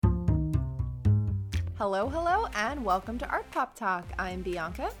Hello, hello, and welcome to Art Pop Talk. I'm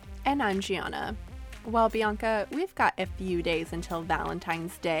Bianca. And I'm Gianna. Well, Bianca, we've got a few days until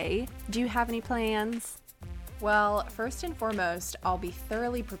Valentine's Day. Do you have any plans? Well, first and foremost, I'll be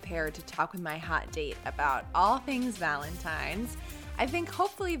thoroughly prepared to talk with my hot date about all things Valentine's. I think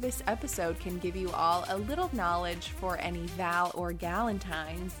hopefully this episode can give you all a little knowledge for any Val or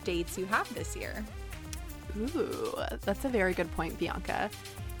Galentine's dates you have this year. Ooh, that's a very good point, Bianca.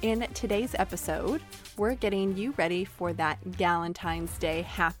 In today's episode, we're getting you ready for that Galentine's Day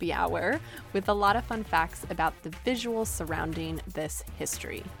happy hour with a lot of fun facts about the visuals surrounding this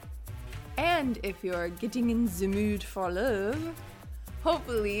history. And if you're getting in the mood for love,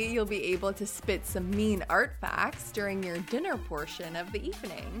 hopefully you'll be able to spit some mean art facts during your dinner portion of the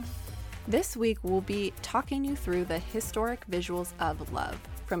evening. This week, we'll be talking you through the historic visuals of love,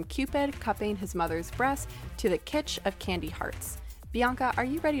 from Cupid cupping his mother's breast to the kitsch of candy hearts. Bianca, are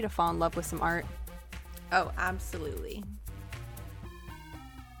you ready to fall in love with some art? Oh, absolutely.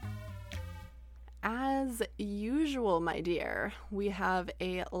 As usual, my dear, we have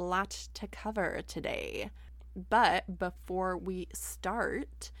a lot to cover today. But before we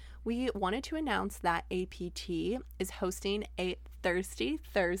start, we wanted to announce that APT is hosting a Thirsty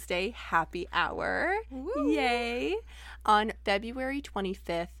Thursday happy hour. Woo. Yay! On February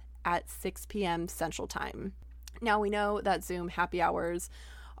 25th at 6 p.m. Central Time. Now, we know that Zoom happy hours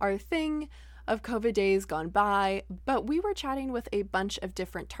are a thing of COVID days gone by, but we were chatting with a bunch of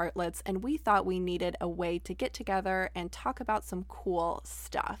different tartlets and we thought we needed a way to get together and talk about some cool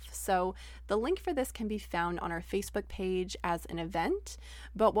stuff. So the link for this can be found on our Facebook page as an event,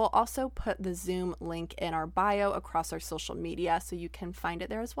 but we'll also put the Zoom link in our bio across our social media so you can find it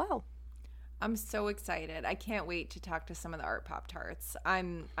there as well. I'm so excited. I can't wait to talk to some of the Art Pop Tarts.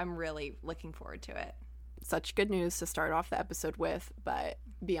 I'm really looking forward to it. Such good news to start off the episode with, but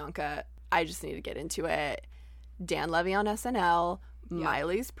Bianca, I just need to get into it. Dan Levy on SNL, Yep.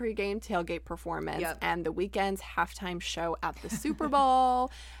 Miley's pregame tailgate performance, Yep. and the Weeknd's halftime show at the Super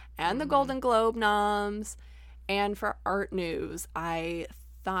Bowl, and the Golden Globe noms. And for art news, I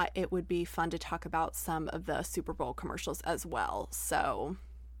thought it would be fun to talk about some of the Super Bowl commercials as well. So,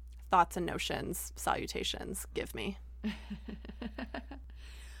 thoughts and notions, salutations, give me.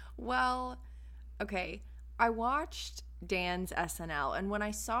 Well, okay. I watched Dan's SNL, and when I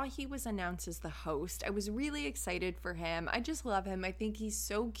saw he was announced as the host, I was really excited for him. I just love him. I think he's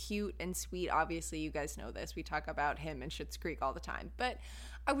so cute and sweet. Obviously, you guys know this. We talk about him in Schitt's Creek all the time. But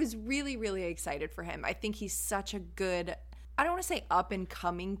I was really, really excited for him. I think he's such a good, I don't want to say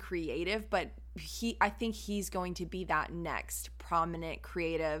up-and-coming creative, but I think he's going to be that next prominent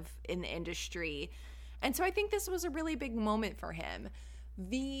creative in the industry. And so I think this was a really big moment for him.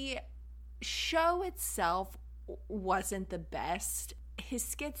 The show itself wasn't the best. His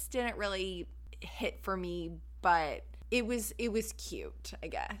skits didn't really hit for me, but it was cute, I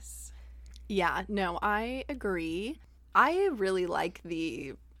guess. Yeah, no, I agree. I really like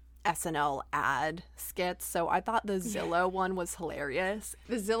the SNL ad skits, so I thought the Zillow one was hilarious.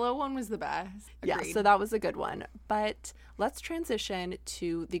 The Zillow one was the best. Agreed. Yeah, so that was a good one. But let's transition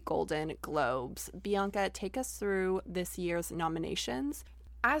to the Golden Globes. Bianca, take us through this year's nominations.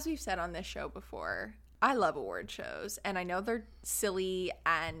 As we've said on this show before, I love award shows, and I know they're silly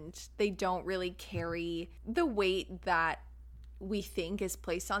and they don't really carry the weight that we think is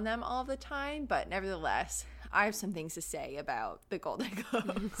placed on them all the time, but nevertheless, I have some things to say about the Golden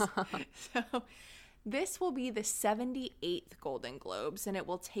Globes. So this will be the 78th Golden Globes, and it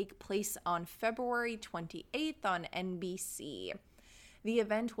will take place on February 28th on NBC. The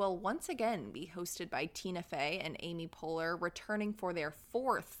event will once again be hosted by Tina Fey and Amy Poehler, returning for their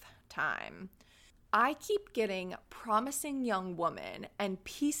fourth time. I keep getting Promising Young Woman and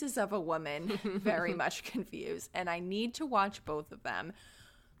Pieces of a Woman very much confused, and I need to watch both of them,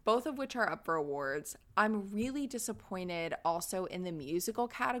 both of which are up for awards. I'm really disappointed also in the musical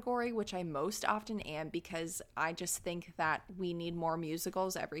category, which I most often am because I just think that we need more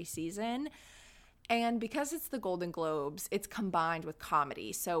musicals every season. And because it's the Golden Globes, it's combined with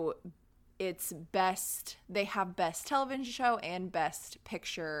comedy. So it's they have best television show and best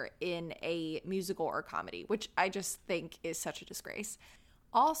picture in a musical or comedy, which I just think is such a disgrace.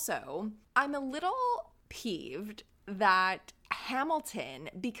 Also, I'm a little peeved that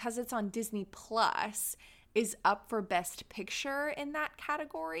Hamilton, because it's on Disney Plus, is up for best picture in that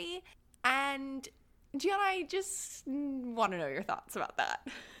category. And Gianna, I just want to know your thoughts about that.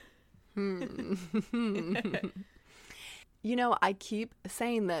 You know, I keep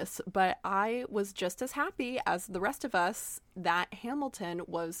saying this, but I was just as happy as the rest of us that Hamilton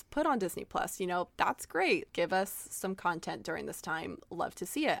was put on Disney Plus. You know, that's great. Give us some content during this time. Love to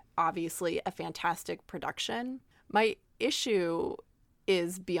see it. Obviously, a fantastic production. My issue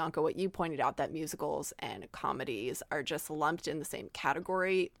is, Bianca, what you pointed out, that musicals and comedies are just lumped in the same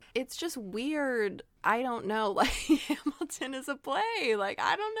category. It's just weird. I don't know. Like, Hamilton is a play. Like,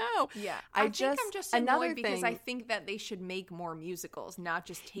 I don't know. Yeah. I think I'm just annoyed because I think that they should make more musicals, not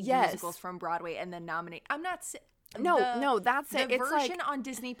just take musicals from Broadway and then nominate. I'm not No, that's it. The version on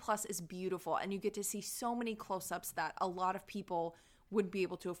Disney Plus is beautiful, and you get to see so many close-ups that a lot of people would be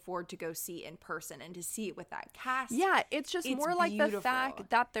able to afford to go see in person, and to see it with that cast. Yeah, it's just more like beautiful. The fact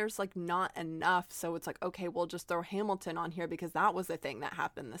that there's like not enough. So it's like, okay, we'll just throw Hamilton on here because that was a thing that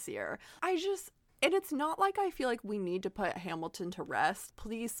happened this year. And it's not like I feel like we need to put Hamilton to rest.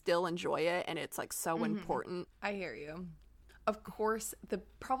 Please still enjoy it. And it's like so important. I hear you. Of course, the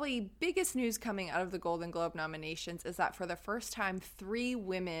probably biggest news coming out of the Golden Globe nominations is that for the first time, 3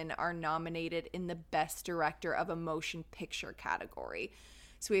 women are nominated in the Best Director of a Motion Picture category.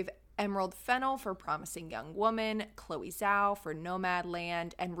 So we have Emerald Fennell for Promising Young Woman, Chloe Zhao for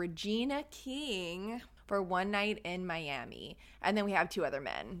Nomadland, and Regina King for One Night in Miami. And then we have 2 other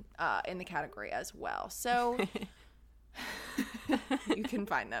men in the category as well. So you can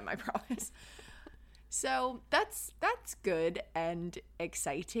find them, I promise. So that's good and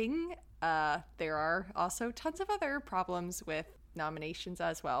exciting. There are also tons of other problems with nominations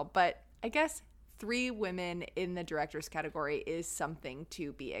as well. But I guess 3 women in the director's category is something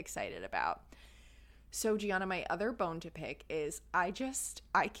to be excited about. So Gianna, my other bone to pick is I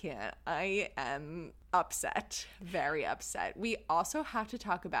can't. I am upset, very upset. We also have to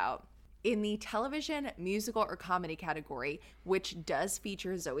talk about, in the television, musical, or comedy category, which does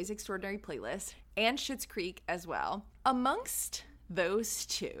feature Zoe's Extraordinary Playlist and Schitt's Creek as well, amongst those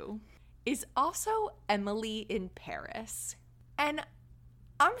 2 is also Emily in Paris. And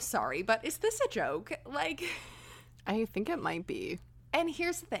I'm sorry, but is this a joke? Like, I think it might be. And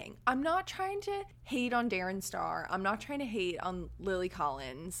here's the thing. I'm not trying to hate on Darren Star. I'm not trying to hate on Lily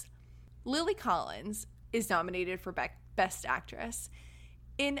Collins. Lily Collins is nominated for Best Actress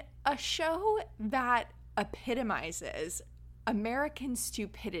in a show that epitomizes American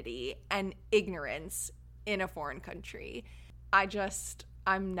stupidity and ignorance in a foreign country.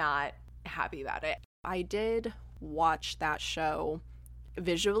 I'm not happy about it. I did watch that show.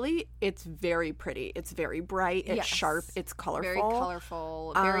 Visually, it's very pretty. It's very bright. It's sharp. It's colorful. Very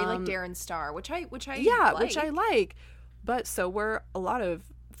colorful. Very like Darren Star, which I which I like. But so were a lot of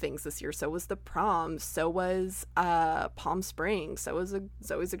things this year. So was The Prom. So was Palm Springs. So was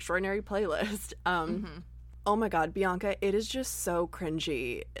Zoe's Extraordinary Playlist. Oh my God, Bianca, it is just so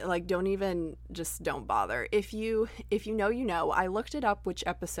cringy. Like, don't bother. If you know, you know. I looked it up which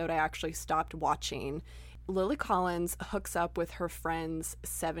episode I actually stopped watching. Lily Collins hooks up with her friend's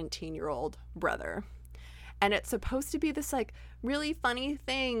 17-year-old brother. And it's supposed to be this like really funny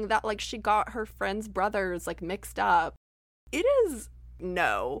thing that like she got her friend's brothers like mixed up. It is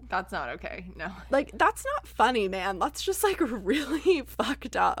no. That's not okay. No. Like, that's not funny, man. That's just like really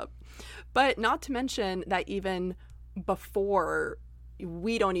fucked up. But not to mention that even before,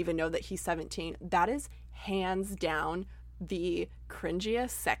 we don't even know that he's 17. That is hands down the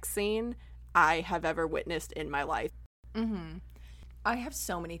cringiest sex scene I have ever witnessed in my life. I have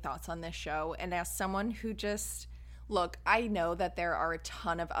so many thoughts on this show. And as someone who look, I know that there are a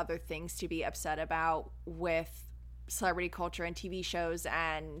ton of other things to be upset about with celebrity culture and TV shows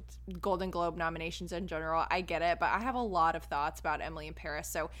and Golden Globe nominations in general. I get it, but I have a lot of thoughts about Emily in Paris,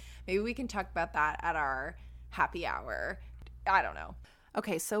 so maybe we can talk about that at our happy hour. I don't know.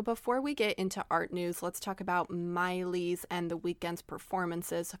 Okay, so before we get into art news, let's talk about Miley's and The Weeknd's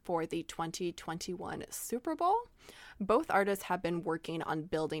performances for the 2021 Super Bowl. Both artists have been working on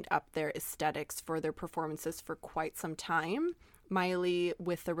building up their aesthetics for their performances for quite some time. Miley,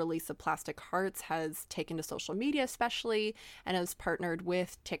 with the release of Plastic Hearts, has taken to social media especially and has partnered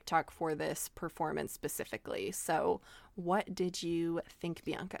with TikTok for this performance specifically. So what did you think,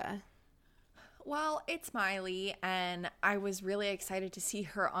 Bianca? Well, it's Miley, and I was really excited to see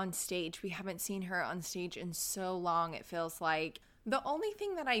her on stage. We haven't seen her on stage in so long, it feels like. The only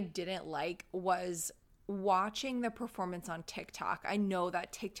thing that I didn't like was watching the performance on TikTok. I know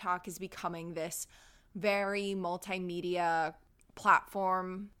that TikTok is becoming this very multimedia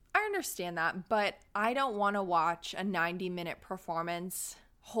platform. I understand that, but I don't want to watch a 90-minute performance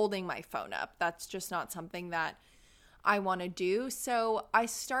holding my phone up. That's just not something that I want to do. So I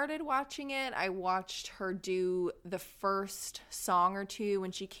started watching it. I watched her do the first song or two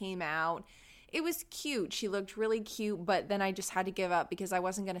when she came out. It was cute. She looked really cute, but then I just had to give up because I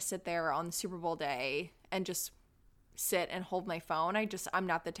wasn't going to sit there on Super Bowl day and just sit and hold my phone. I'm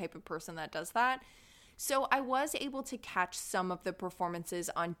not the type of person that does that. So I was able to catch some of the performances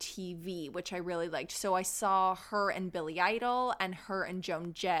on TV, which I really liked. So I saw her and Billy Idol and her and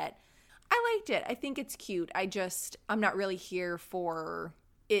Joan Jett. I liked it. I think it's cute. I'm not really here for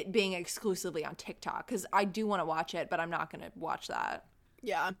it being exclusively on TikTok because I do want to watch it, but I'm not going to watch that.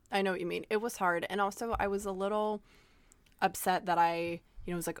 Yeah, I know what you mean. It was hard. And also I was a little upset that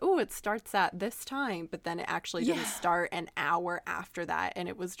was like, oh, it starts at this time, but then it actually didn't start an hour after that. And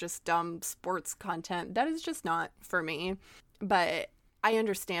it was just dumb sports content. That is just not for me. But I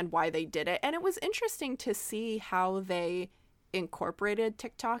understand why they did it. And it was interesting to see how they incorporated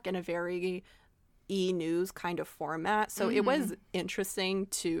TikTok in a very e-news kind of format. So it was interesting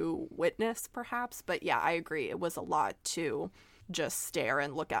to witness, perhaps. But yeah, I agree. It was a lot to just stare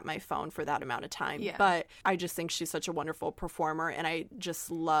and look at my phone for that amount of time. Yeah. But I just think she's such a wonderful performer, and I just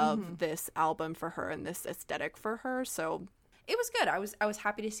love this album for her and this aesthetic for her. So it was good. I was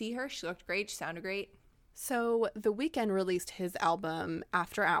happy to see her. She looked great. She sounded great. So The Weeknd released his album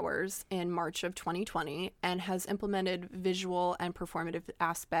After Hours in March of 2020 and has implemented visual and performative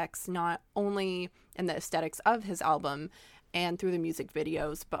aspects not only in the aesthetics of his album and through the music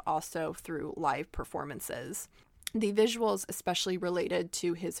videos, but also through live performances. The visuals, especially related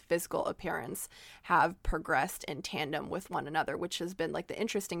to his physical appearance, have progressed in tandem with one another, which has been like the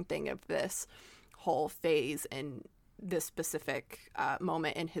interesting thing of this whole phase in this specific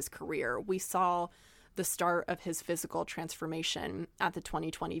moment in his career. We saw the start of his physical transformation at the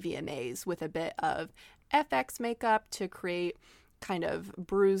 2020 VMAs with a bit of FX makeup to create kind of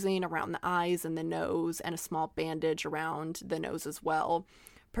bruising around the eyes and the nose and a small bandage around the nose as well.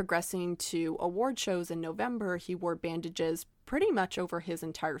 Progressing to award shows in November, he wore bandages pretty much over his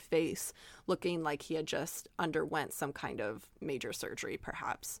entire face, looking like he had just underwent some kind of major surgery,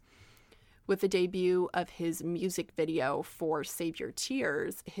 perhaps. With the debut of his music video for Save Your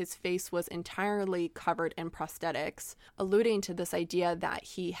Tears, his face was entirely covered in prosthetics, alluding to this idea that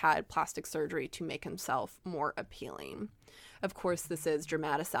he had plastic surgery to make himself more appealing. Of course, this is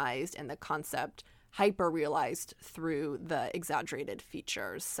dramatized in the concept hyper-realized through the exaggerated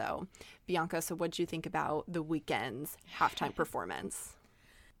features. So, Bianca, what did you think about The Weeknd's halftime performance?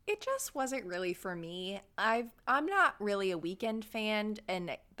 It just wasn't really for me. I'm not really a Weeknd fan,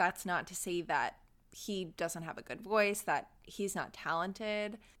 and that's not to say that he doesn't have a good voice, that he's not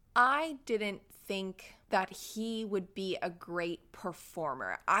talented. I didn't think that he would be a great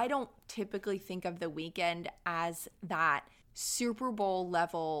performer. I don't typically think of The Weeknd as that Super Bowl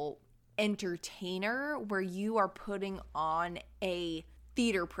level entertainer where you are putting on a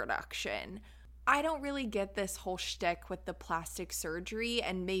theater production. I don't really get this whole shtick with the plastic surgery,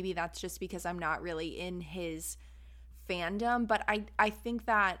 and maybe that's just because I'm not really in his fandom, but I think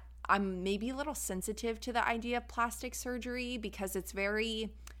that I'm maybe a little sensitive to the idea of plastic surgery because it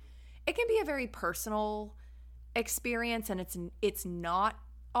can be a very personal experience, and it's not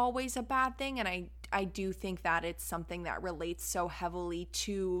always a bad thing, and I do think that it's something that relates so heavily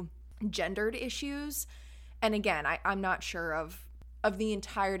to gendered issues. And again, I'm not sure of the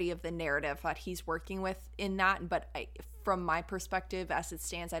entirety of the narrative that he's working with in that, but from my perspective as it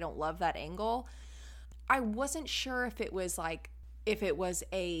stands, I don't love that angle. I wasn't sure if it was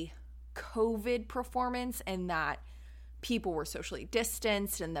a COVID performance and that people were socially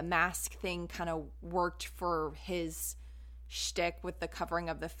distanced and the mask thing kind of worked for his shtick with the covering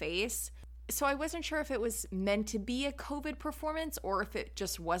of the face. So I wasn't sure if it was meant to be a COVID performance or if it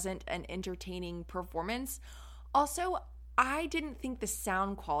just wasn't an entertaining performance. Also, I didn't think the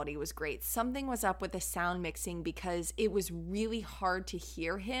sound quality was great. Something was up with the sound mixing because it was really hard to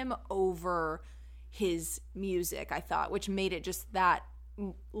hear him over his music, I thought, which made it just that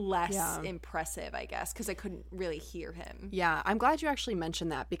less impressive, I guess, because I couldn't really hear him. Yeah, I'm glad you actually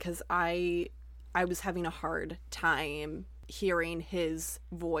mentioned that because I was having a hard time hearing his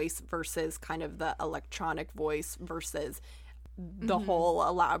voice versus kind of the electronic voice versus the whole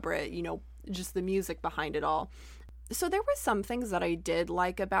elaborate, just the music behind it all. So there were some things that I did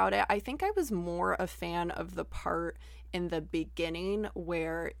like about it. I think I was more a fan of the part in the beginning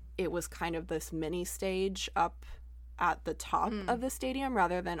where it was kind of this mini stage up at the top of the stadium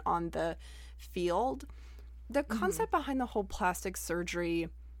rather than on the field. The concept behind the whole plastic surgery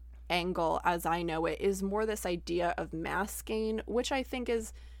angle, as I know it, is more this idea of masking, which I think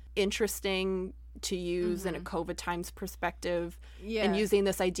is interesting to use in a COVID times perspective, and using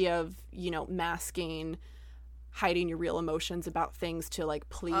this idea of, masking, hiding your real emotions about things to like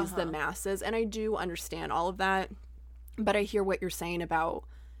please the masses. And I do understand all of that, but I hear what you're saying about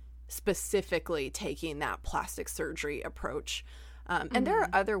specifically taking that plastic surgery approach. And there are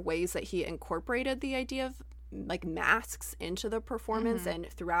other ways that he incorporated the idea of like masks into the performance and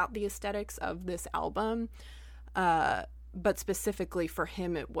throughout the aesthetics of this album. But specifically for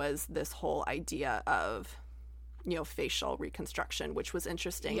him, it was this whole idea of, you know, facial reconstruction, which was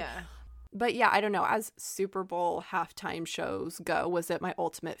interesting. Yeah. But yeah, I don't know. As Super Bowl halftime shows go, was it my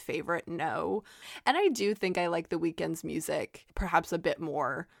ultimate favorite? No. And I do think I like The Weeknd's music perhaps a bit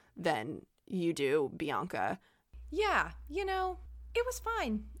more than you do, Bianca. Yeah, you know, it was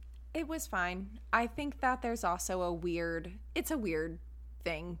fine. It was fine. I think that there's also it's a weird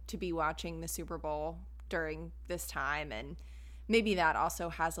thing to be watching the Super Bowl during this time, and maybe that also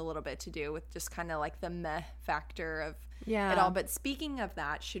has a little bit to do with just kind of like the meh factor of it all. But speaking of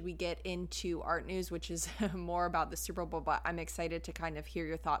that, should we get into art news, which is more about the Super Bowl, but I'm excited to kind of hear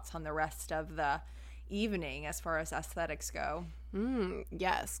your thoughts on the rest of the evening as far as aesthetics go.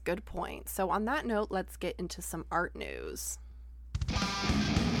 Yes, good point. So on that note, let's get into some art news.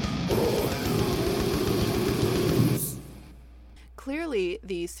 Clearly,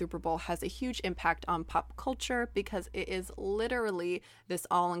 the Super Bowl has a huge impact on pop culture because it is literally this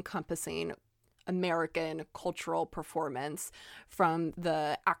all-encompassing American cultural performance, from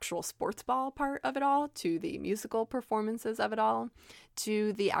the actual sports ball part of it all to the musical performances of it all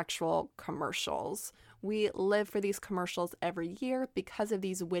to the actual commercials. We live for these commercials every year because of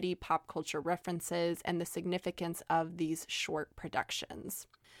these witty pop culture references and the significance of these short productions.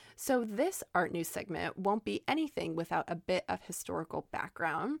 So this art news segment won't be anything without a bit of historical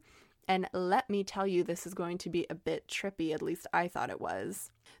background. And let me tell you, this is going to be a bit trippy, at least I thought it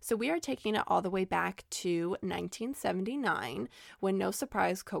was. So we are taking it all the way back to 1979, when, no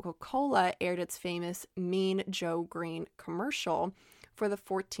surprise, Coca-Cola aired its famous Mean Joe Green commercial for the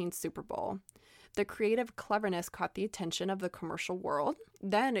 14th Super Bowl. The creative cleverness caught the attention of the commercial world.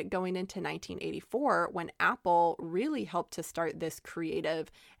 Then going into 1984, when Apple really helped to start this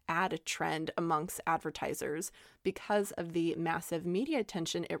creative ad trend amongst advertisers because of the massive media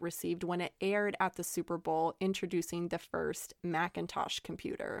attention it received when it aired at the Super Bowl, introducing the first Macintosh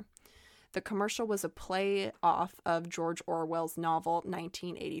computer. The commercial was a play off of George Orwell's novel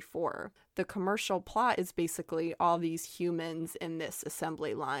 1984. The commercial plot is basically all these humans in this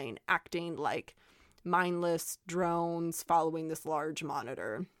assembly line acting like mindless drones following this large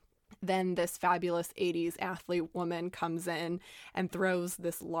monitor. Then this fabulous 80s athlete woman comes in and throws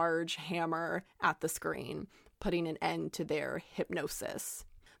this large hammer at the screen, putting an end to their hypnosis.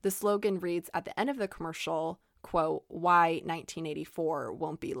 The slogan reads at the end of the commercial, quote, "Why 1984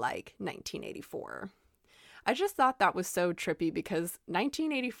 won't be like 1984. I just thought that was so trippy because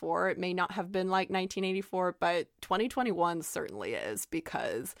 1984, it may not have been like 1984, but 2021 certainly is,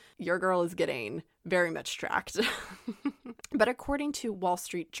 because your girl is getting very much tracked. But according to Wall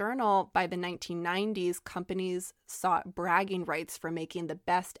Street Journal, by the 1990s, companies sought bragging rights for making the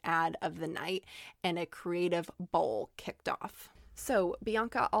best ad of the night, and a creative bowl kicked off. So,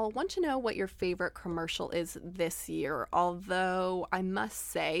 Bianca, I'll want to know what your favorite commercial is this year, although I must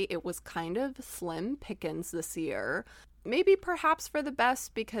say it was kind of slim pickings this year. Maybe perhaps for the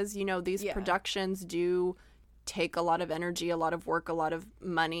best, because, you know, these productions do take a lot of energy, a lot of work, a lot of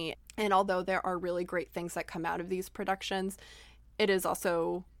money. And although there are really great things that come out of these productions, it is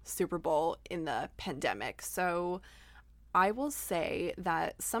also Super Bowl in the pandemic. So I will say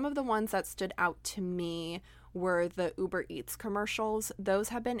that some of the ones that stood out to me were the Uber Eats commercials. Those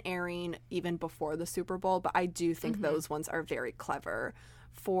have been airing even before the Super Bowl, but I do think those ones are very clever.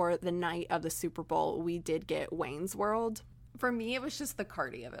 For the night of the Super Bowl, we did get Wayne's World. For me, it was just the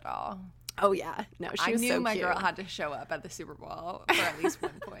Cardi of it all. Oh, yeah. No, she was so cute. I knew my girl had to show up at the Super Bowl for at least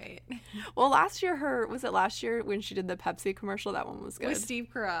one point. Well, last year, was it last year when she did the Pepsi commercial? That one was good. With Steve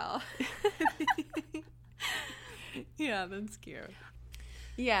Carell. Yeah, that's cute.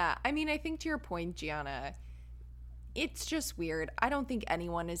 Yeah, I mean, I think to your point, Gianna, it's just weird. I don't think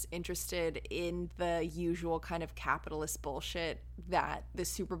anyone is interested in the usual kind of capitalist bullshit that the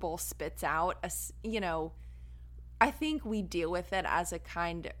Super Bowl spits out. You know, I think we deal with it as a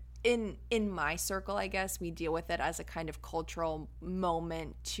kind, in my circle, I guess, we deal with it as a kind of cultural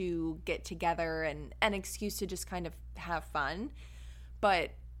moment to get together and an excuse to just kind of have fun.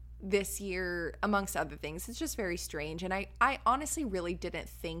 But this year, amongst other things, it's just very strange. And I honestly really didn't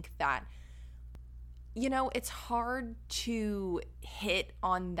think that, you know, it's hard to hit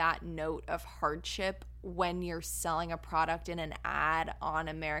on that note of hardship when you're selling a product in an ad on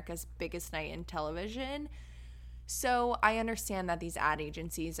America's biggest night in television. So I understand that these ad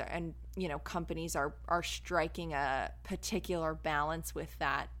agencies and, you know, companies are striking a particular balance with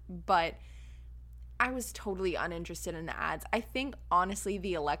that. But I was totally uninterested in the ads. I think, honestly,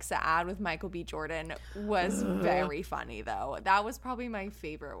 the Alexa ad with Michael B. Jordan was very funny, though. That was probably my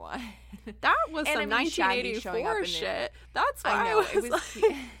favorite one. That was some 1984 shit. That's why I know. It was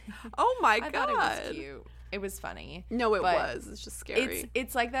cute. Oh, my God. I thought it was cute. It was funny. No, it was. It's just scary.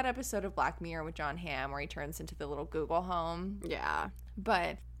 It's like that episode of Black Mirror with John Hamm where he turns into the little Google home. Yeah.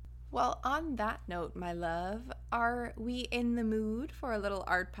 But, well, on that note, my love, are we in the mood for a little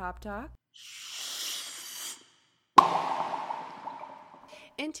art pop talk?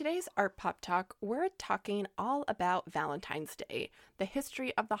 In today's Art Pop Talk, we're talking all about Valentine's Day, the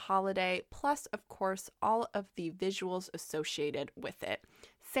history of the holiday, plus, of course, all of the visuals associated with it.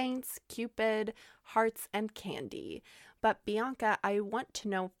 Saints, Cupid, hearts, and candy. But Bianca, I want to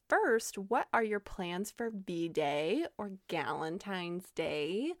know first, what are your plans for V-Day or Galentine's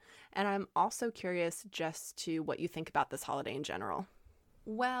Day? And I'm also curious just to what you think about this holiday in general.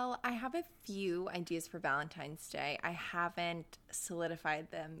 Well, I have a few ideas for Valentine's Day. I haven't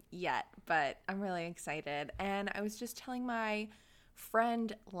solidified them yet, but I'm really excited. And I was just telling my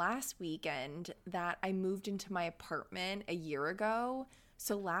friend last weekend that I moved into my apartment a year ago.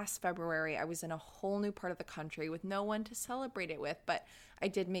 So last February, I was in a whole new part of the country with no one to celebrate it with, but I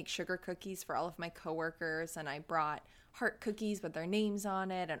did make sugar cookies for all of my coworkers, and I brought heart cookies with their names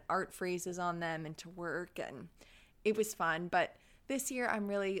on it and art phrases on them into work, and it was fun. But this year, I'm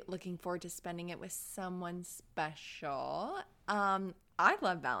really looking forward to spending it with someone special. I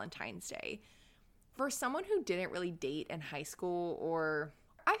love Valentine's Day. For someone who didn't really date in high school, or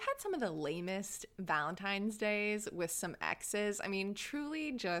I've had some of the lamest Valentine's Days with some exes. I mean,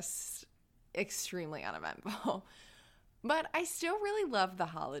 truly just extremely uneventful. But I still really love the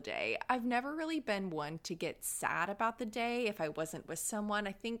holiday. I've never really been one to get sad about the day if I wasn't with someone.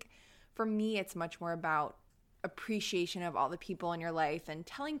 I think for me, it's much more about appreciation of all the people in your life and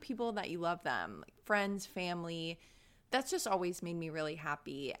telling people that you love them, like friends, family. That's just always made me really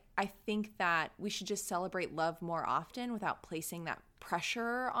happy. I think that we should just celebrate love more often without placing that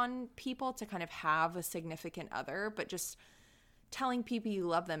pressure on people to kind of have a significant other, but just telling people you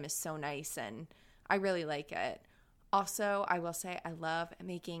love them is so nice, and I really like it. Also, I will say I love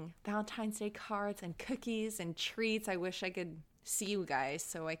making Valentine's Day cards and cookies and treats. I wish I could see you guys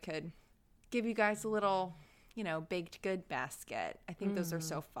so I could give you guys a little, baked good basket. I think those are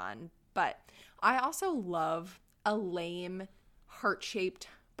so fun. But I also love a lame heart-shaped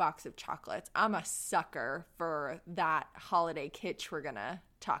box of chocolates. I'm a sucker for that holiday kitsch we're gonna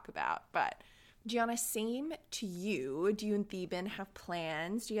talk about. But Gianna, same to you. Do you and Theben have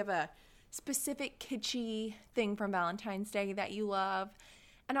plans? Do you have a specific kitschy thing from Valentine's Day that you love?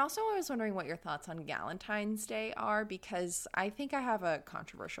 And also, I was wondering what your thoughts on Galentine's Day are, because I think I have a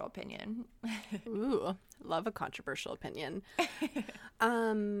controversial opinion. Ooh, love a controversial opinion.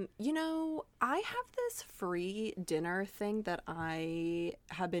 I have this free dinner thing that I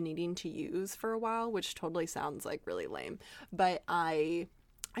have been needing to use for a while, which totally sounds like really lame. But I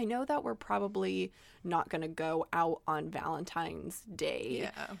know that we're probably not going to go out on Valentine's Day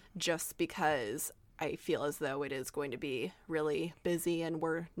just because I feel as though it is going to be really busy and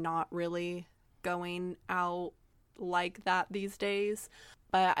we're not really going out like that these days.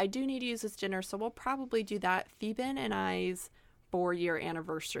 But I do need to use this dinner, so we'll probably do that. Theben and I's 4-year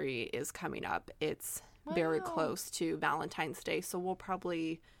anniversary is coming up. It's very close to Valentine's Day, so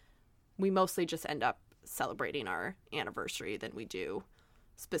we mostly just end up celebrating our anniversary than we do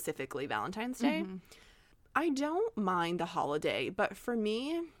specifically Valentine's Day. Mm-hmm. I don't mind the holiday, but for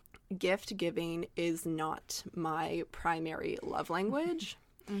me, gift giving is not my primary love language.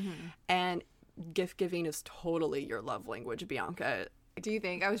 Mm-hmm. And gift giving is totally your love language, Bianca. Do you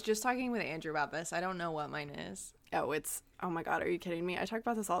think? I was just talking with Andrew about this. I don't know what mine is. Oh my God, are you kidding me? I talk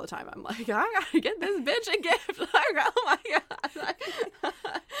about this all the time. I'm like, I gotta get this bitch a gift. Like, oh my God.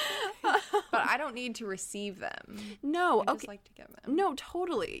 But I don't need to receive them. No, I just like to give them. No,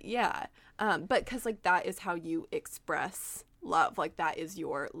 totally, yeah. But because like that is how you express love. Like that is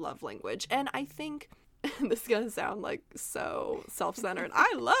your love language. And I think this is gonna sound like so self-centered.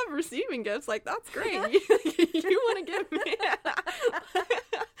 I love receiving gifts. Like that's great. You want to give me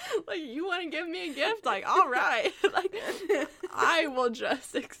you want to give me a gift? Like all right. Like I will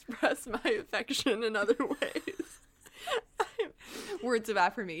just express my affection in other ways. Words of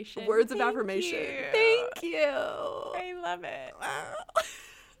affirmation. Words of affirmation. Thank you. I love it.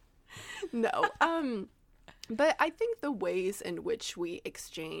 No. But I think the ways in which we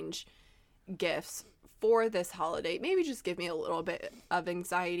exchange gifts for this holiday maybe just give me a little bit of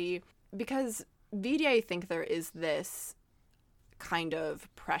anxiety, because V-Day, I think there is this kind of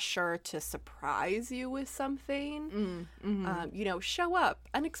pressure to surprise you with something. You know, show up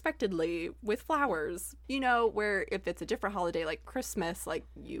unexpectedly with flowers, you know, where if it's a different holiday like Christmas, like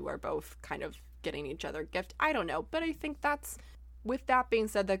you are both kind of getting each other a gift. I don't know. But I think that's, with that being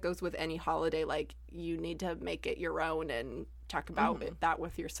said, that goes with any holiday. Like, you need to make it your own and talk about that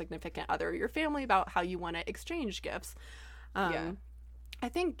with your significant other or your family about how you want to exchange gifts. I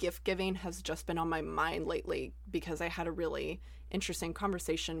think gift giving has just been on my mind lately because I had a really interesting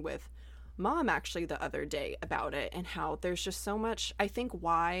conversation with Mom actually the other day about it, and how there's just so much. I think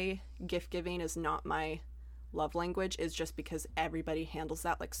why gift giving is not my love language is just because everybody handles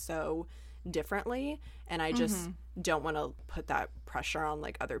that like so differently, and I just don't want to put that pressure on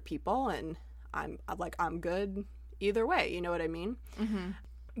like other people, and I'm good either way, you know what I mean?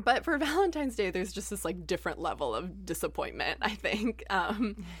 But for Valentine's Day, there's just this like different level of disappointment, I think.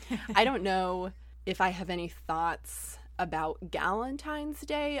 I don't know if I have any thoughts about Galentine's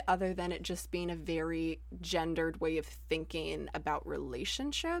Day other than it just being a very gendered way of thinking about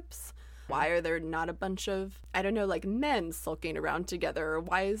relationships. Why are there not a bunch of, I don't know, like men sulking around together? Or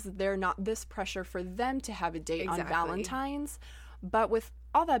why is there not this pressure for them to have a date on Valentine's? But with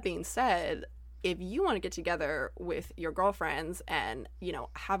all that being said, if you want to get together with your girlfriends and, you know,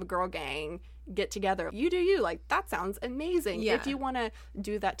 have a girl gang, get together, you do you. Like, that sounds amazing. If you want to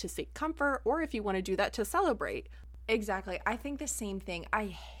do that to seek comfort, or if you want to do that to celebrate. Exactly. I think the same thing. I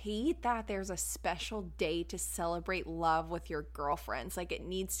hate that there's a special day to celebrate love with your girlfriends. Like, it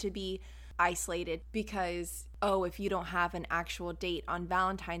needs to be isolated because, oh, if you don't have an actual date on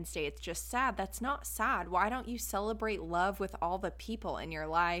Valentine's Day, it's just sad. That's not sad. Why don't you celebrate love with all the people in your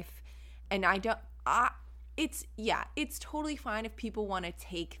life? And it's totally fine if people want to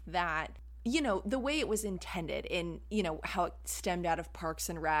take that, you know, the way it was intended in, you know, how it stemmed out of Parks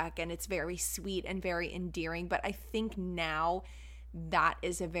and Rec, and it's very sweet and very endearing. But I think now that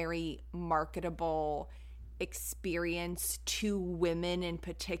is a very marketable experience to women in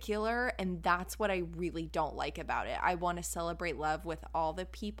particular, and that's what I really don't like about it. I want to celebrate love with all the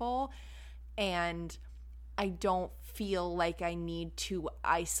people, and I don't feel like I need to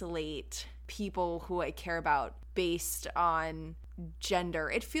isolate people who I care about based on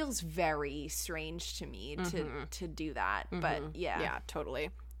gender. It feels very strange to me to do that. But yeah, totally.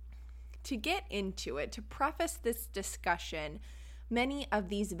 To get into it, to preface this discussion, many of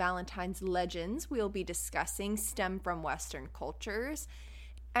these Valentine's legends we'll be discussing stem from Western cultures.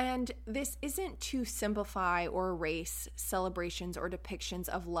 And this isn't to simplify or erase celebrations or depictions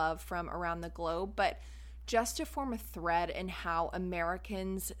of love from around the globe, but just to form a thread in how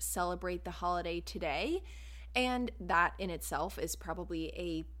Americans celebrate the holiday today. And that in itself is probably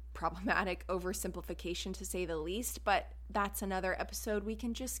a problematic oversimplification, to say the least, but that's another episode we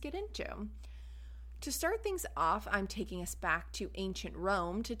can just get into. To start things off, I'm taking us back to ancient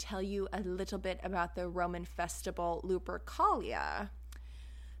Rome to tell you a little bit about the Roman festival Lupercalia.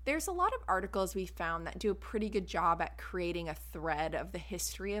 There's a lot of articles we found that do a pretty good job at creating a thread of the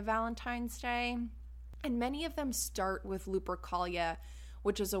history of Valentine's Day. And many of them start with Lupercalia,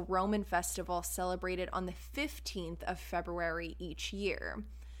 which is a Roman festival celebrated on the 15th of February each year.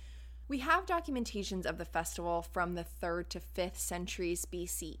 We have documentations of the festival from the 3rd to 5th centuries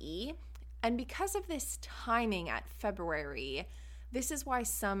BCE, and because of this timing at February, this is why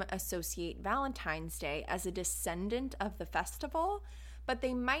some associate Valentine's Day as a descendant of the festival, but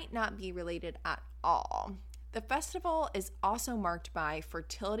they might not be related at all. The festival is also marked by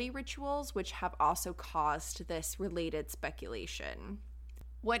fertility rituals, which have also caused this related speculation.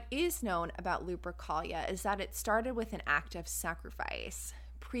 What is known about Lupercalia is that it started with an act of sacrifice.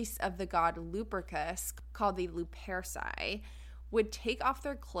 Priests of the god Lupercus, called the Luperci, would take off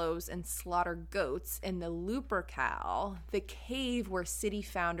their clothes and slaughter goats in the Lupercal, the cave where city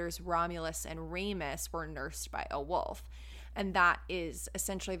founders Romulus and Remus were nursed by a wolf. And that is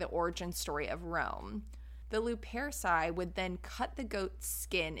essentially the origin story of Rome. The Luperci would then cut the goat's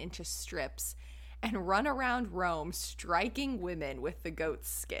skin into strips and run around Rome striking women with the goat's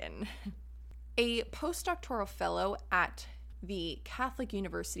skin. A postdoctoral fellow at the Catholic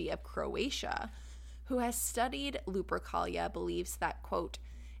University of Croatia, who has studied Lupercalia, believes that, quote,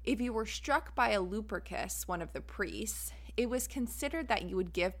 if you were struck by a Lupercus, one of the priests, it was considered that you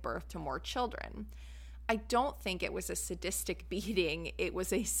would give birth to more children. I don't think it was a sadistic beating, it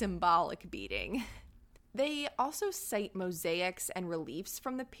was a symbolic beating. They also cite mosaics and reliefs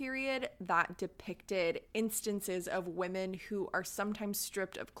from the period that depicted instances of women who are sometimes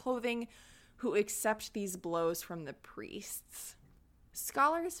stripped of clothing who accept these blows from the priests.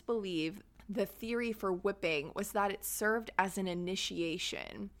 Scholars believe the theory for whipping was that it served as an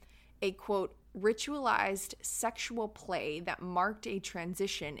initiation. a quote, ritualized sexual play that marked a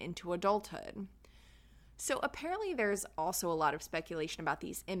transition into adulthood. So apparently there's also a lot of speculation about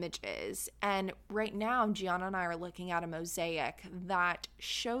these images. And right now, Gianna and I are looking at a mosaic that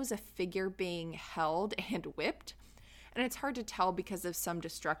shows a figure being held and whipped. And it's hard to tell because of some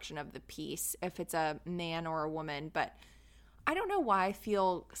destruction of the piece, if it's a man or a woman. But I don't know why I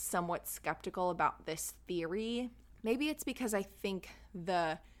feel somewhat skeptical about this theory. Maybe it's because I think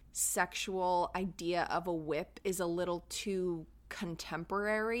the sexual idea of a whip is a little too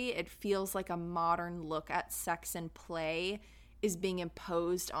contemporary. It feels like a modern look at sex and play is being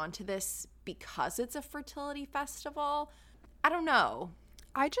imposed onto this because it's a fertility festival. I don't know.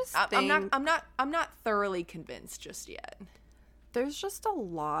 I just think I'm not thoroughly convinced just yet. There's just a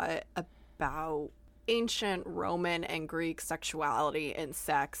lot about ancient Roman and Greek sexuality and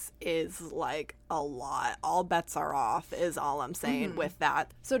sex is like a lot. All bets are off is all I'm saying with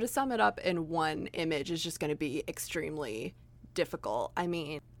that. So to sum it up in one image is just going to be extremely difficult. I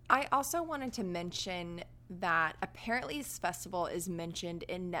mean, I also wanted to mention that apparently this festival is mentioned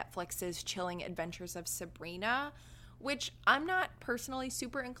in Netflix's Chilling Adventures of Sabrina, which I'm not personally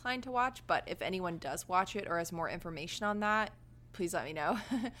super inclined to watch, but if anyone does watch it or has more information on that, please let me know.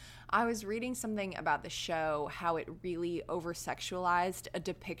 I was reading something about the show, how it really over-sexualized a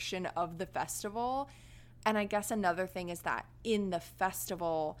depiction of the festival. And I guess another thing is that in the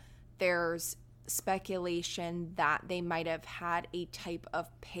festival, there's speculation that they might have had a type of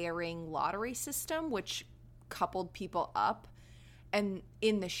pairing lottery system, which coupled people up. And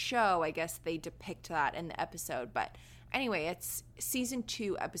in the show, I guess they depict that in the episode. But anyway, it's season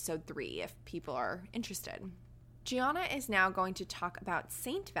 2, episode 3, if people are interested. Gianna is now going to talk about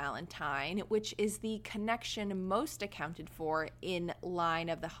Saint Valentine, which is the connection most accounted for in line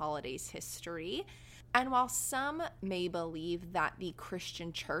of the holiday's history. And while some may believe that the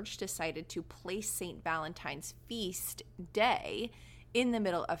Christian church decided to place St. Valentine's feast day in the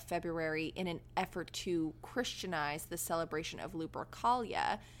middle of February in an effort to Christianize the celebration of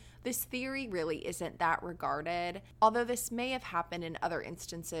Lupercalia, this theory really isn't that regarded, although this may have happened in other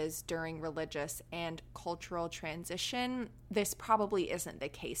instances during religious and cultural transition. This probably isn't the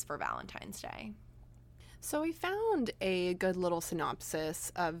case for Valentine's Day. So we found a good little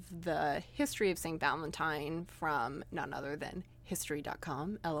synopsis of the history of St. Valentine from none other than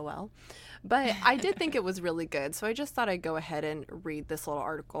history.com, LOL. But I did think it was really good, so I just thought I'd go ahead and read this little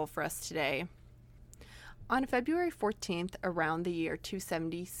article for us today. On February 14th, around the year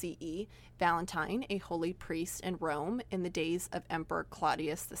 270 CE, Valentine, a holy priest in Rome in the days of Emperor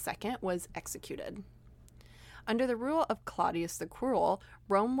Claudius II, was executed. Under the rule of Claudius the Cruel,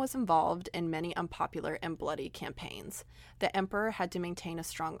 Rome was involved in many unpopular and bloody campaigns. The emperor had to maintain a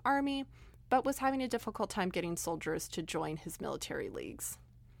strong army, but was having a difficult time getting soldiers to join his military leagues.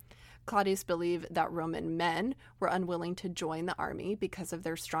 Claudius believed that Roman men were unwilling to join the army because of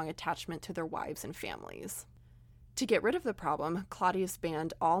their strong attachment to their wives and families. To get rid of the problem, Claudius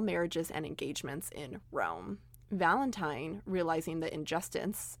banned all marriages and engagements in Rome. Valentine, realizing the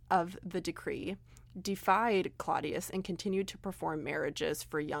injustice of the decree, defied Claudius and continued to perform marriages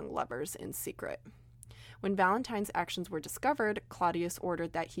for young lovers in secret. When Valentine's actions were discovered, Claudius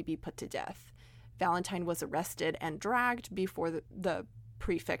ordered that he be put to death. Valentine was arrested and dragged before the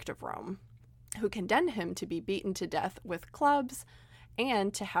prefect of Rome, who condemned him to be beaten to death with clubs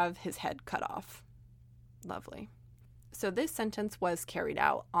and to have his head cut off. Lovely. So this sentence was carried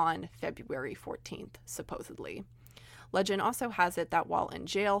out on February 14th, supposedly. Legend also has it that while in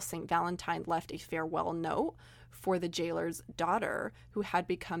jail, St. Valentine left a farewell note for the jailer's daughter, who had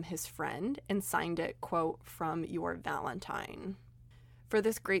become his friend, and signed it, quote, "From your Valentine." For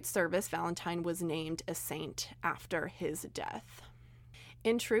this great service, Valentine was named a saint after his death.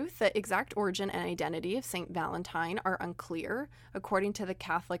 In truth, the exact origin and identity of St. Valentine are unclear. According to the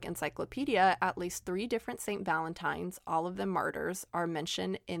Catholic Encyclopedia, at least 3 different St. Valentines, all of them martyrs, are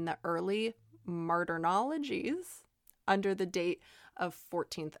mentioned in the early martyrologies under the date of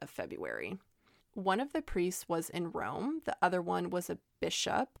 14th of February. One of the priests was in Rome, the other one was a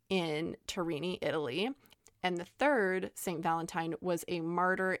bishop in Turini, Italy, and the third, St. Valentine, was a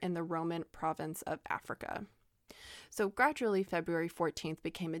martyr in the Roman province of Africa. So gradually, February 14th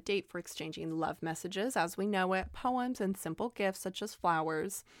became a date for exchanging love messages, as we know it, poems, and simple gifts such as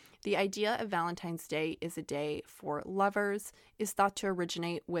flowers. The idea of Valentine's Day is a day for lovers is thought to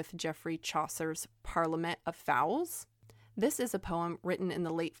originate with Geoffrey Chaucer's Parliament of Fowls. This is a poem written in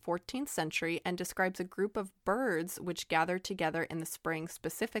the late 14th century and describes a group of birds which gather together in the spring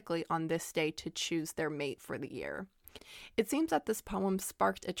specifically on this day to choose their mate for the year. It seems that this poem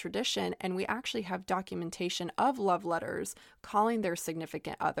sparked a tradition, and we actually have documentation of love letters calling their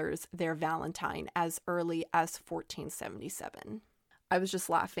significant others their Valentine as early as 1477. I was just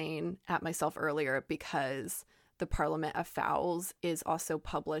laughing at myself earlier because the Parliament of Fowls is also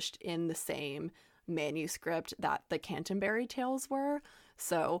published in the same manuscript that the Canterbury Tales were.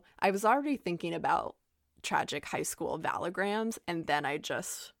 So I was already thinking about tragic high school valograms, and then I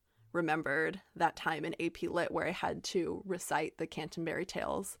just remembered that time in AP Lit where I had to recite the Canterbury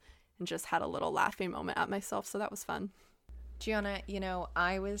Tales and just had a little laughing moment at myself, so that was fun. Gianna,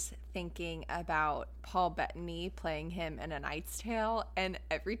 I was thinking about Paul Bettany playing him in A Knight's Tale, and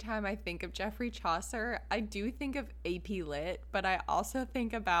every time I think of Geoffrey Chaucer, I do think of AP Lit, but I also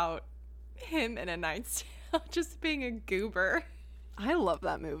think about him in A Knight's Tale just being a goober. I love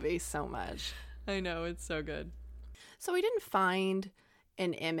that movie so much. I know, it's so good. So we didn't find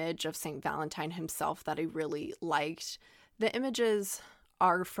an image of St. Valentine himself that I really liked. The images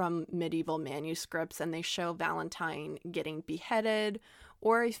are from medieval manuscripts, and they show Valentine getting beheaded,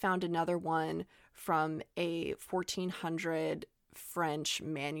 or I found another one from a 1400 French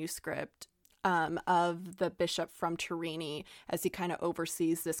manuscript of the bishop from Turini as he kind of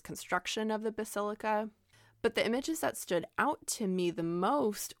oversees this construction of the basilica. But the images that stood out to me the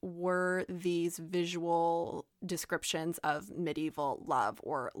most were these visual descriptions of medieval love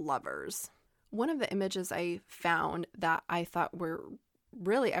or lovers. One of the images I found that I thought were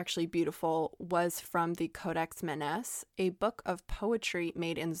really actually beautiful was from the Codex Manesse, a book of poetry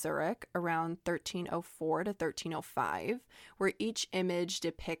made in Zurich around 1304 to 1305, where each image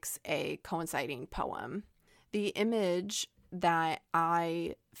depicts a coinciding poem. The image that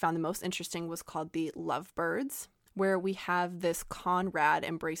I found the most interesting was called the Lovebirds, where we have this Conrad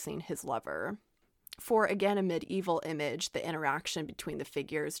embracing his lover. For, again, a medieval image, the interaction between the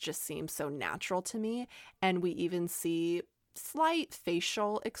figures just seems so natural to me, and we even see slight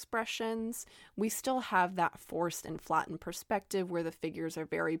facial expressions. We still have that forced and flattened perspective where the figures are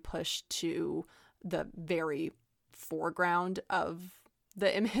very pushed to the very foreground of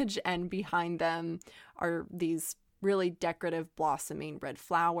the image, and behind them are these really decorative blossoming red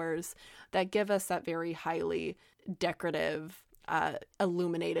flowers that give us that very highly decorative,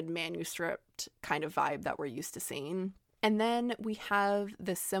 illuminated manuscript kind of vibe that we're used to seeing. And then we have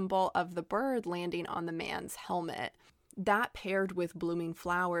the symbol of the bird landing on the man's helmet. That, paired with blooming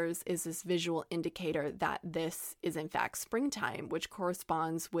flowers, is this visual indicator that this is in fact springtime, which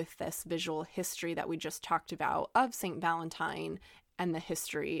corresponds with this visual history that we just talked about of St. Valentine and the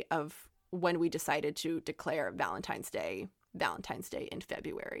history of when we decided to declare Valentine's Day in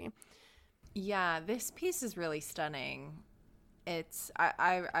February. Yeah, this piece is really stunning.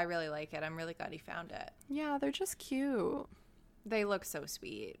 I really like it. I'm really glad he found it. Yeah, they're just cute. They look so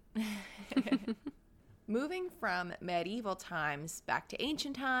sweet. Moving from medieval times back to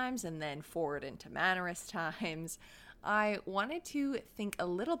ancient times and then forward into Mannerist times, I wanted to think a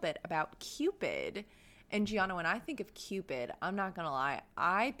little bit about Cupid. And Gianna, when I think of Cupid, I'm not going to lie,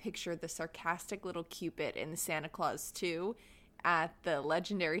 I picture the sarcastic little Cupid in the Santa Claus 2 at the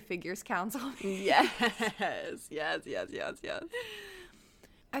Legendary Figures Council. Yes.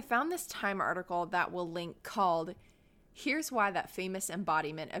 I found this Time article that we'll link called "Here's Why That Famous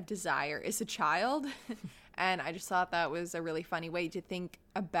Embodiment of Desire is a Child." And I just thought that was a really funny way to think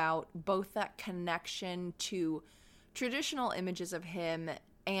about both that connection to traditional images of him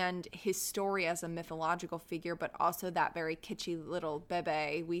and his story as a mythological figure, but also that very kitschy little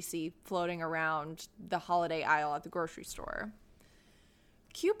bebe we see floating around the holiday aisle at the grocery store.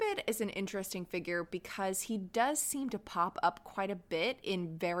 Cupid is an interesting figure because he does seem to pop up quite a bit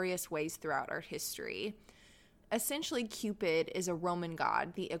in various ways throughout art history. Essentially, Cupid is a Roman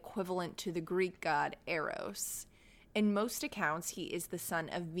god, the equivalent to the Greek god Eros. In most accounts, he is the son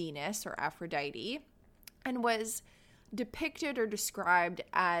of Venus or Aphrodite, and was depicted or described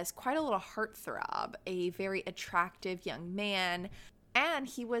as quite a little heartthrob, a very attractive young man, and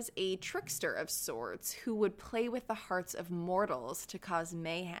he was a trickster of sorts who would play with the hearts of mortals to cause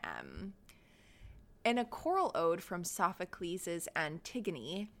mayhem. In a choral ode from Sophocles'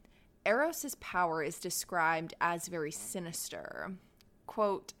 Antigone, Eros' power is described as very sinister.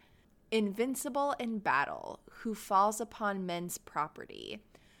 Quote, "Invincible in battle, who falls upon men's property,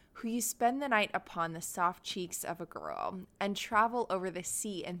 who you spend the night upon the soft cheeks of a girl, and travel over the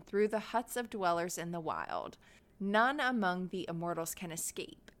sea and through the huts of dwellers in the wild. None among the immortals can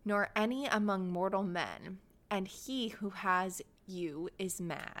escape, nor any among mortal men, and he who has you is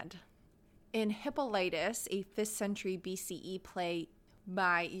mad." In Hippolytus, a 5th century BCE play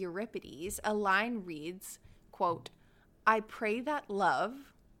by Euripides, a line reads, quote, "I pray that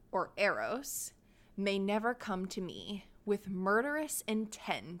love," or Eros, may never come to me, with murderous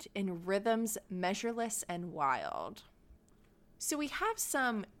intent in rhythms measureless and wild. So we have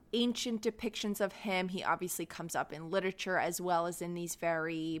some ancient depictions of him. He obviously comes up in literature as well as in these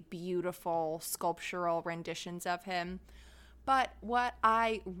very beautiful sculptural renditions of him. But what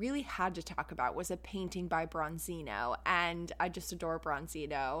I really had to talk about was a painting by Bronzino, and I just adore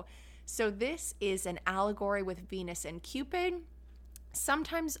Bronzino. So this is an allegory with Venus and Cupid,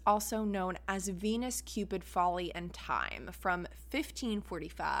 sometimes also known as Venus, Cupid, Folly, and Time, from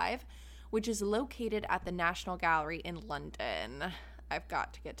 1545, which is located at the National Gallery in London. I've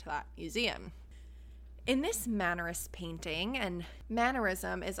got to get to that museum. In this Mannerist painting, and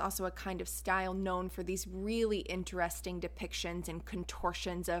Mannerism is also a kind of style known for these really interesting depictions and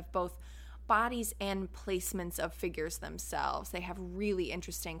contortions of both bodies and placements of figures themselves. They have really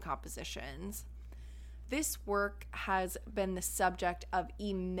interesting compositions. This work has been the subject of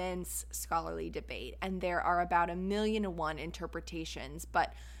immense scholarly debate, and there are about 1,000,001 interpretations,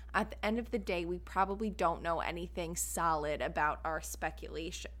 but at the end of the day, we probably don't know anything solid about our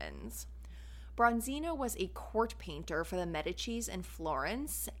speculations. Bronzino was a court painter for the Medicis in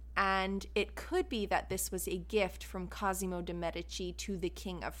Florence, and it could be that this was a gift from Cosimo de' Medici to the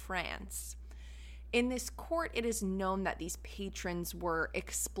King of France. In this court, it is known that these patrons were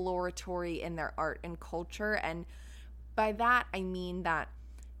exploratory in their art and culture, and by that I mean that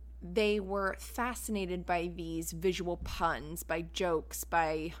they were fascinated by these visual puns, by jokes,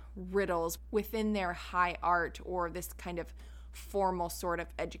 by riddles within their high art or this kind of formal sort of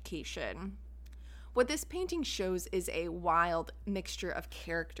education. What this painting shows is a wild mixture of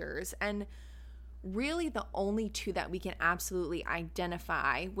characters, and really the only two that we can absolutely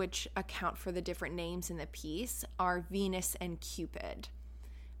identify, which account for the different names in the piece, are Venus and Cupid.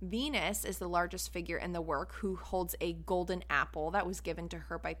 Venus is the largest figure in the work, who holds a golden apple that was given to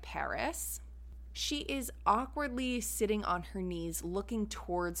her by Paris. She is awkwardly sitting on her knees, looking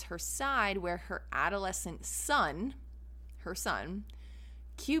towards her side where her adolescent son,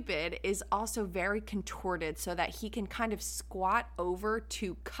 Cupid, is also very contorted so that he can kind of squat over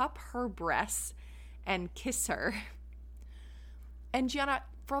to cup her breasts and kiss her. And Gianna,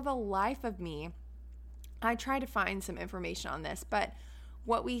 for the life of me, I tried to find some information on this, but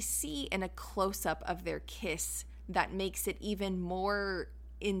what we see in a close-up of their kiss that makes it even more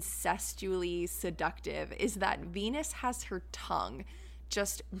incestually seductive is that Venus has her tongue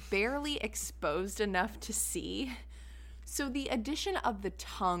just barely exposed enough to see. So the addition of the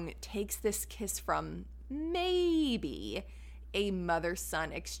tongue takes this kiss from maybe a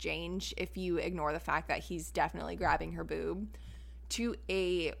mother-son exchange, if you ignore the fact that he's definitely grabbing her boob, to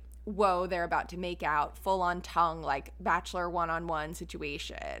a whoa, they're about to make out, full-on tongue, like bachelor one-on-one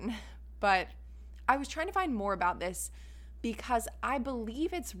situation. But I was trying to find more about this because I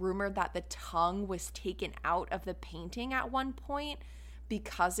believe it's rumored that the tongue was taken out of the painting at one point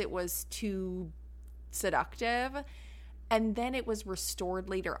because it was too seductive, and then it was restored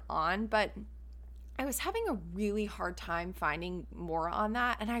later on. But I was having a really hard time finding more on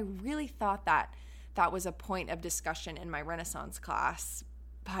that, and I really thought that that was a point of discussion in my Renaissance class,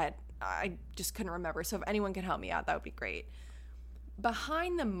 but I just couldn't remember. So if anyone can help me out, that would be great.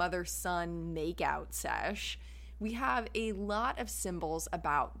 Behind the mother-son make-out sesh, we have a lot of symbols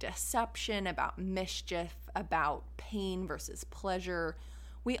about deception, about mischief, about pain versus pleasure.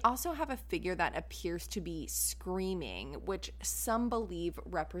 We also have a figure that appears to be screaming, which some believe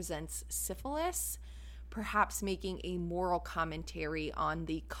represents syphilis, perhaps making a moral commentary on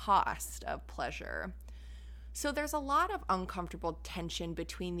the cost of pleasure. So there's a lot of uncomfortable tension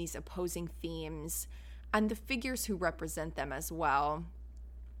between these opposing themes and the figures who represent them as well.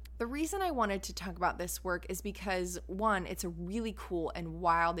 The reason I wanted to talk about this work is because, one, it's a really cool and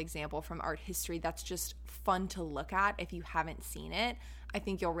wild example from art history that's just fun to look at if you haven't seen it. I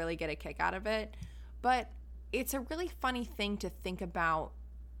think you'll really get a kick out of it. But it's a really funny thing to think about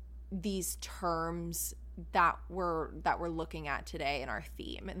these terms that we're looking at today in our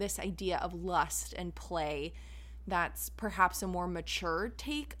theme. This idea of lust and play that's perhaps a more mature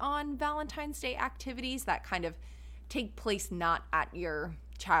take on Valentine's Day activities that kind of take place not at your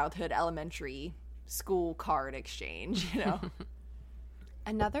childhood elementary school card exchange, you know.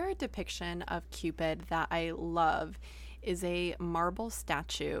 Another depiction of Cupid that I love is a marble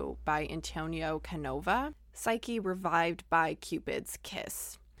statue by Antonio Canova, Psyche revived by Cupid's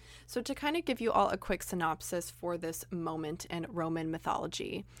kiss. So to kind of give you all a quick synopsis for this moment in Roman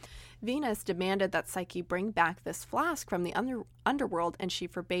mythology, Venus demanded that Psyche bring back this flask from the underworld, and she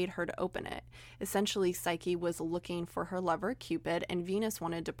forbade her to open it. Essentially, Psyche was looking for her lover, Cupid, and Venus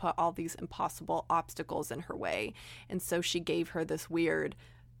wanted to put all these impossible obstacles in her way. And so she gave her this weird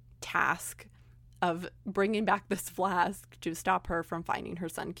task of bringing back this flask to stop her from finding her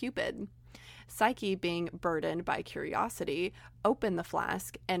son Cupid. Psyche, being burdened by curiosity, opened the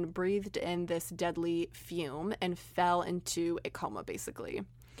flask and breathed in this deadly fume and fell into a coma, basically.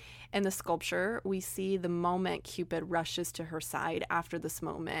 In the sculpture, we see the moment Cupid rushes to her side after this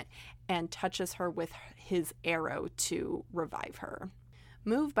moment and touches her with his arrow to revive her.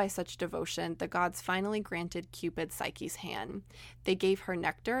 Moved by such devotion, the gods finally granted Cupid Psyche's hand. They gave her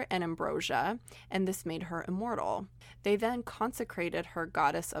nectar and ambrosia, and this made her immortal. They then consecrated her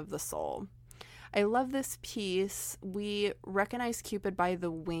goddess of the soul. I love this piece. We recognize Cupid by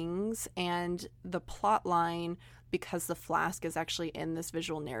the wings and the plot line because the flask is actually in this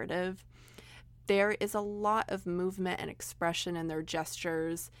visual narrative. There is a lot of movement and expression in their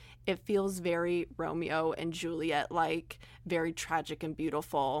gestures. It feels very Romeo and Juliet-like, very tragic and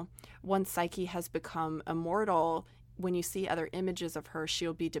beautiful. Once Psyche has become immortal, when you see other images of her,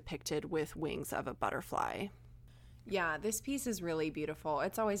 she'll be depicted with wings of a butterfly. Yeah, this piece is really beautiful.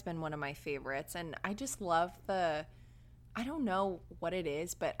 It's always been one of my favorites. And I just love I don't know what it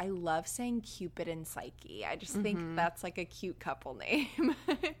is, but I love saying Cupid and Psyche. I just think that's like a cute couple name.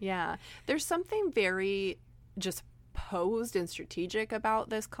 Yeah. There's something very just posed and strategic about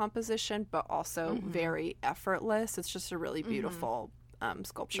this composition, but also very effortless. It's just a really beautiful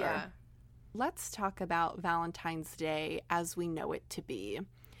sculpture. Yeah. Let's talk about Valentine's Day as we know it to be.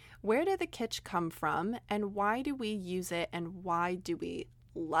 Where did the kitsch come from, and why do we use it, and why do we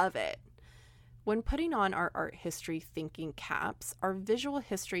love it? When putting on our art history thinking caps, our visual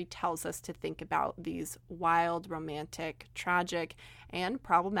history tells us to think about these wild, romantic, tragic, and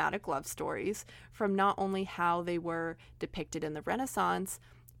problematic love stories from not only how they were depicted in the Renaissance,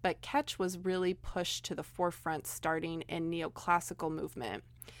 but kitsch was really pushed to the forefront starting in neoclassical movement.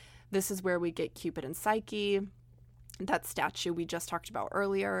 This is where we get Cupid and Psyche, that statue we just talked about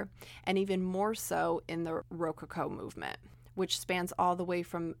earlier, and even more so in the Rococo movement, which spans all the way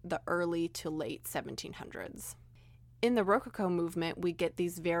from the early to late 1700s. In the Rococo movement, we get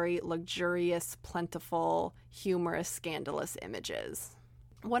these very luxurious, plentiful, humorous, scandalous images.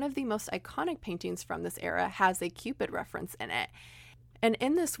 One of the most iconic paintings from this era has a Cupid reference in it. And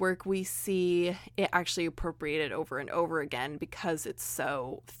in this work, we see it actually appropriated over and over again because it's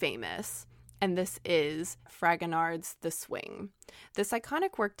so famous. And this is Fragonard's The Swing. This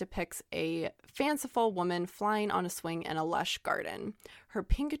iconic work depicts a fanciful woman flying on a swing in a lush garden, her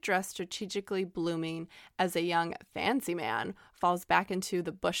pink dress strategically blooming as a young fancy man falls back into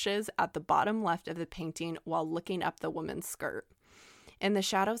the bushes at the bottom left of the painting while looking up the woman's skirt. In the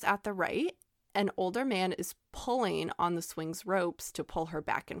shadows at the right, an older man is pulling on the swing's ropes to pull her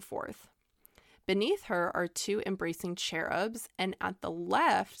back and forth. Beneath her are two embracing cherubs, and at the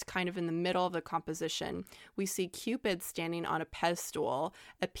left, kind of in the middle of the composition, we see Cupid standing on a pedestal,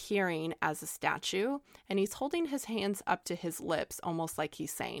 appearing as a statue, and he's holding his hands up to his lips, almost like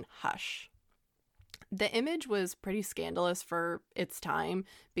he's saying, "Hush." The image was pretty scandalous for its time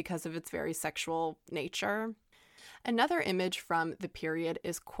because of its very sexual nature. Another image from the period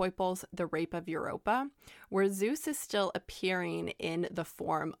is Koipel's The Rape of Europa, where Zeus is still appearing in the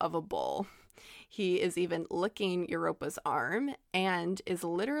form of a bull. He is even licking Europa's arm and is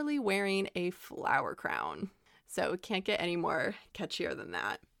literally wearing a flower crown. So it can't get any more catchier than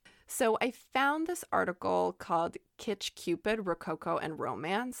that. So I found this article called Kitsch, Cupid, Rococo, and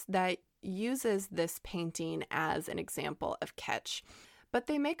Romance that uses this painting as an example of kitsch. But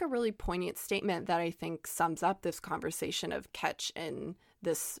they make a really poignant statement that I think sums up this conversation of kitsch in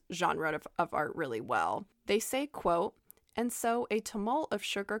this genre of art really well. They say, quote, "And so a tumult of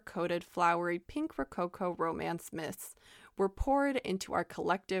sugar-coated, flowery, pink Rococo romance myths were poured into our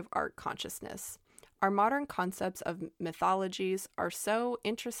collective art consciousness. Our modern concepts of mythologies are so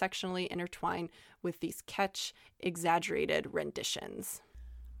intersectionally intertwined with these kitsch, exaggerated renditions."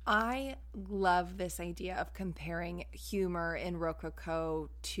 I love this idea of comparing humor in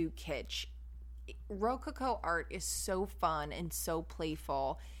Rococo to kitsch. Rococo art is so fun and so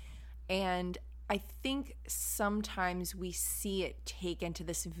playful, and I think sometimes we see it taken to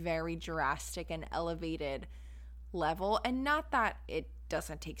this very drastic and elevated level, and not that it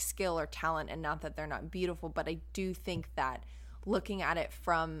doesn't take skill or talent and not that they're not beautiful, but I do think that looking at it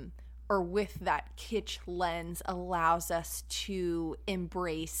from or with that kitsch lens allows us to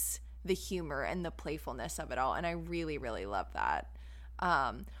embrace the humor and the playfulness of it all, and I really, really love that.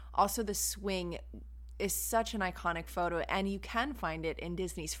 Also, the swing is such an iconic photo, and you can find it in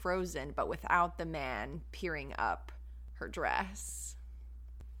Disney's Frozen, but without the man peering up her dress.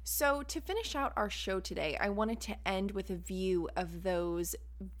 So to finish out our show today, I wanted to end with a view of those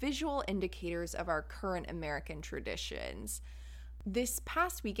visual indicators of our current American traditions. This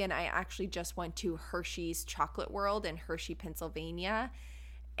past weekend, I actually just went to Hershey's Chocolate World in Hershey, Pennsylvania.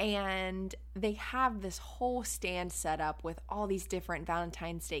 And they have this whole stand set up with all these different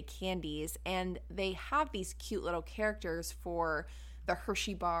Valentine's Day candies. And they have these cute little characters for the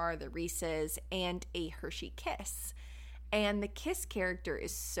Hershey bar, the Reese's, and a Hershey Kiss. And the Kiss character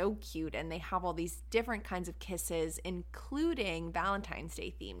is so cute, and they have all these different kinds of kisses, including Valentine's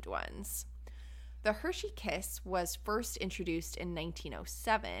Day themed ones. The Hershey Kiss was first introduced in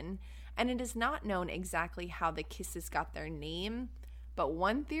 1907, and it is not known exactly how the kisses got their name, but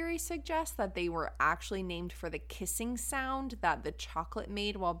one theory suggests that they were actually named for the kissing sound that the chocolate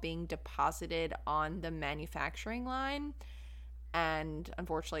made while being deposited on the manufacturing line. And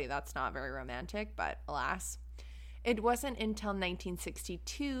unfortunately, that's not very romantic, but alas. It wasn't until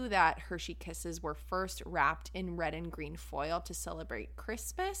 1962 that Hershey Kisses were first wrapped in red and green foil to celebrate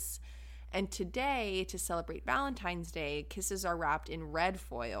Christmas. And today, to celebrate Valentine's Day, kisses are wrapped in red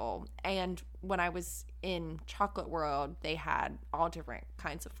foil. And when I was in Chocolate World, they had all different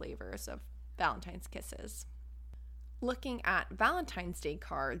kinds of flavors of Valentine's kisses. Looking at Valentine's Day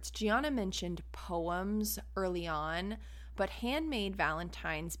cards, Gianna mentioned poems early on, but handmade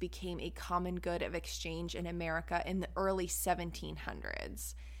valentines became a common good of exchange in America in the early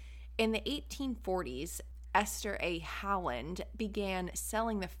 1700s. In the 1840s, Esther A. Howland began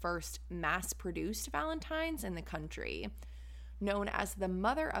selling the first mass-produced valentines in the country. Known as the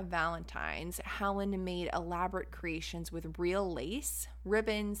Mother of Valentines, Howland made elaborate creations with real lace,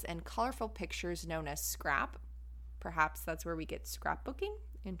 ribbons, and colorful pictures known as scrap. Perhaps that's where we get scrapbooking.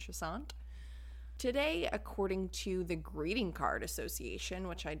 Interessant. Today, according to the Greeting Card Association,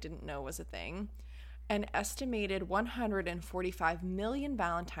 which I didn't know was a thing, an estimated 145 million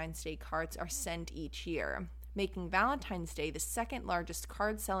Valentine's Day cards are sent each year, making Valentine's Day the second largest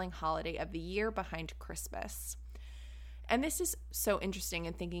card-selling holiday of the year behind Christmas. And this is so interesting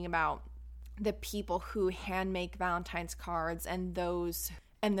in thinking about the people who hand-make Valentine's cards and those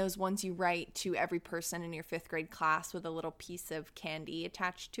ones you write to every person in your 5th grade class with a little piece of candy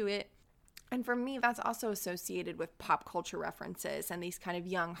attached to it. And for me, that's also associated with pop culture references and these kind of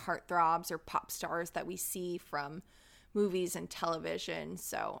young heartthrobs or pop stars that we see from movies and television.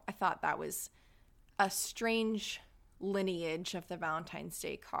 So I thought that was a strange lineage of the Valentine's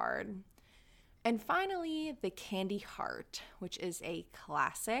Day card. And finally, the candy heart, which is a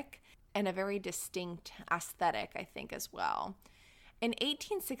classic and a very distinct aesthetic, I think, as well. In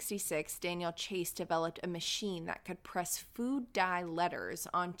 1866, Daniel Chase developed a machine that could press food dye letters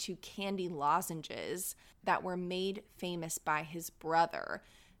onto candy lozenges that were made famous by his brother,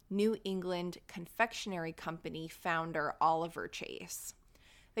 New England Confectionery Company founder Oliver Chase.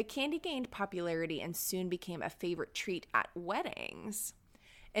 The candy gained popularity and soon became a favorite treat at weddings.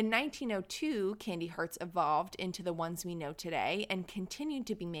 In 1902, candy hearts evolved into the ones we know today and continued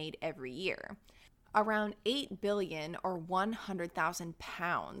to be made every year. Around 8 billion or 100,000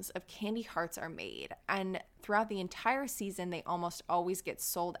 pounds of candy hearts are made, and throughout the entire season, they almost always get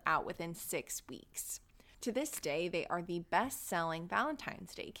sold out within 6 weeks. To this day, they are the best-selling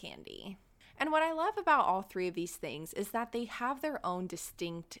Valentine's Day candy. And what I love about all three of these things is that they have their own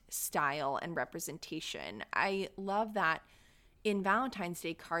distinct style and representation. I love that in Valentine's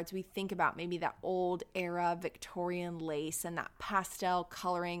Day cards, we think about maybe that old era Victorian lace and that pastel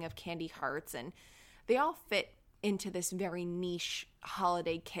coloring of candy hearts, and they all fit into this very niche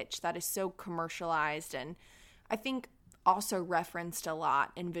holiday kitsch that is so commercialized and I think also referenced a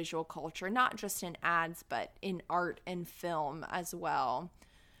lot in visual culture, not just in ads, but in art and film as well.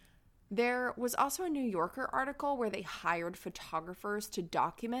 There was also a New Yorker article where they hired photographers to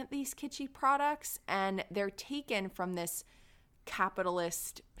document these kitschy products, and they're taken from this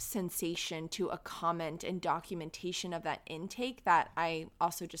capitalist sensation to a comment and documentation of that intake that I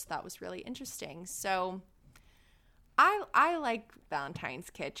also just thought was really interesting. So I like Valentine's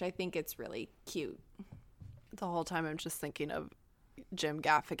kitsch. I think it's really cute. The whole time I'm just thinking of Jim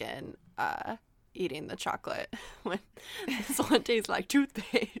Gaffigan eating the chocolate when this one tastes like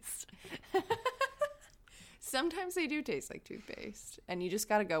toothpaste. Sometimes they do taste like toothpaste, and you just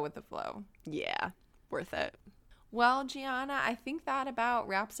got to go with the flow. Yeah, worth it. Well, Gianna, I think that about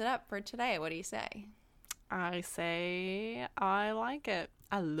wraps it up for today. What do you say? I say I like it.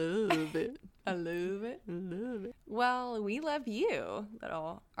 I love it. I love it. I love it. Well, we love you,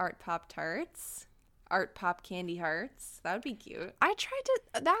 little Art Pop tarts. Art Pop candy hearts. That would be cute. I tried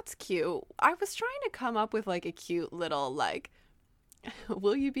to, that's cute. I was trying to come up with like a cute little like,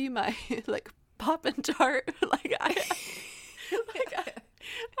 will you be my like pop and tart?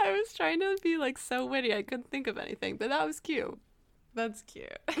 I was trying to be like so witty. I couldn't think of anything, but that was cute. That's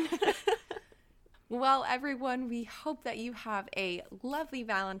cute. Well, everyone, we hope that you have a lovely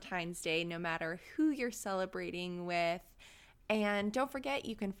Valentine's Day, no matter who you're celebrating with. And don't forget,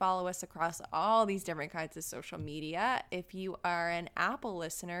 you can follow us across all these different kinds of social media. If you are an Apple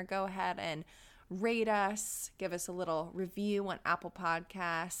listener, go ahead and rate us, give us a little review on Apple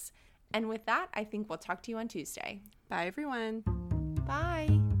Podcasts. And with that, I think we'll talk to you on Tuesday. Bye, everyone.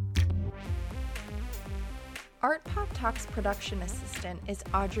 Bye. Art Pop Talks production assistant is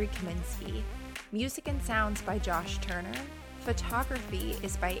Audrey Kaminsky. Music and sounds by Josh Turner. Photography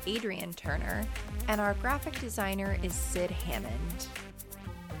is by Adrian Turner. And our graphic designer is Sid Hammond.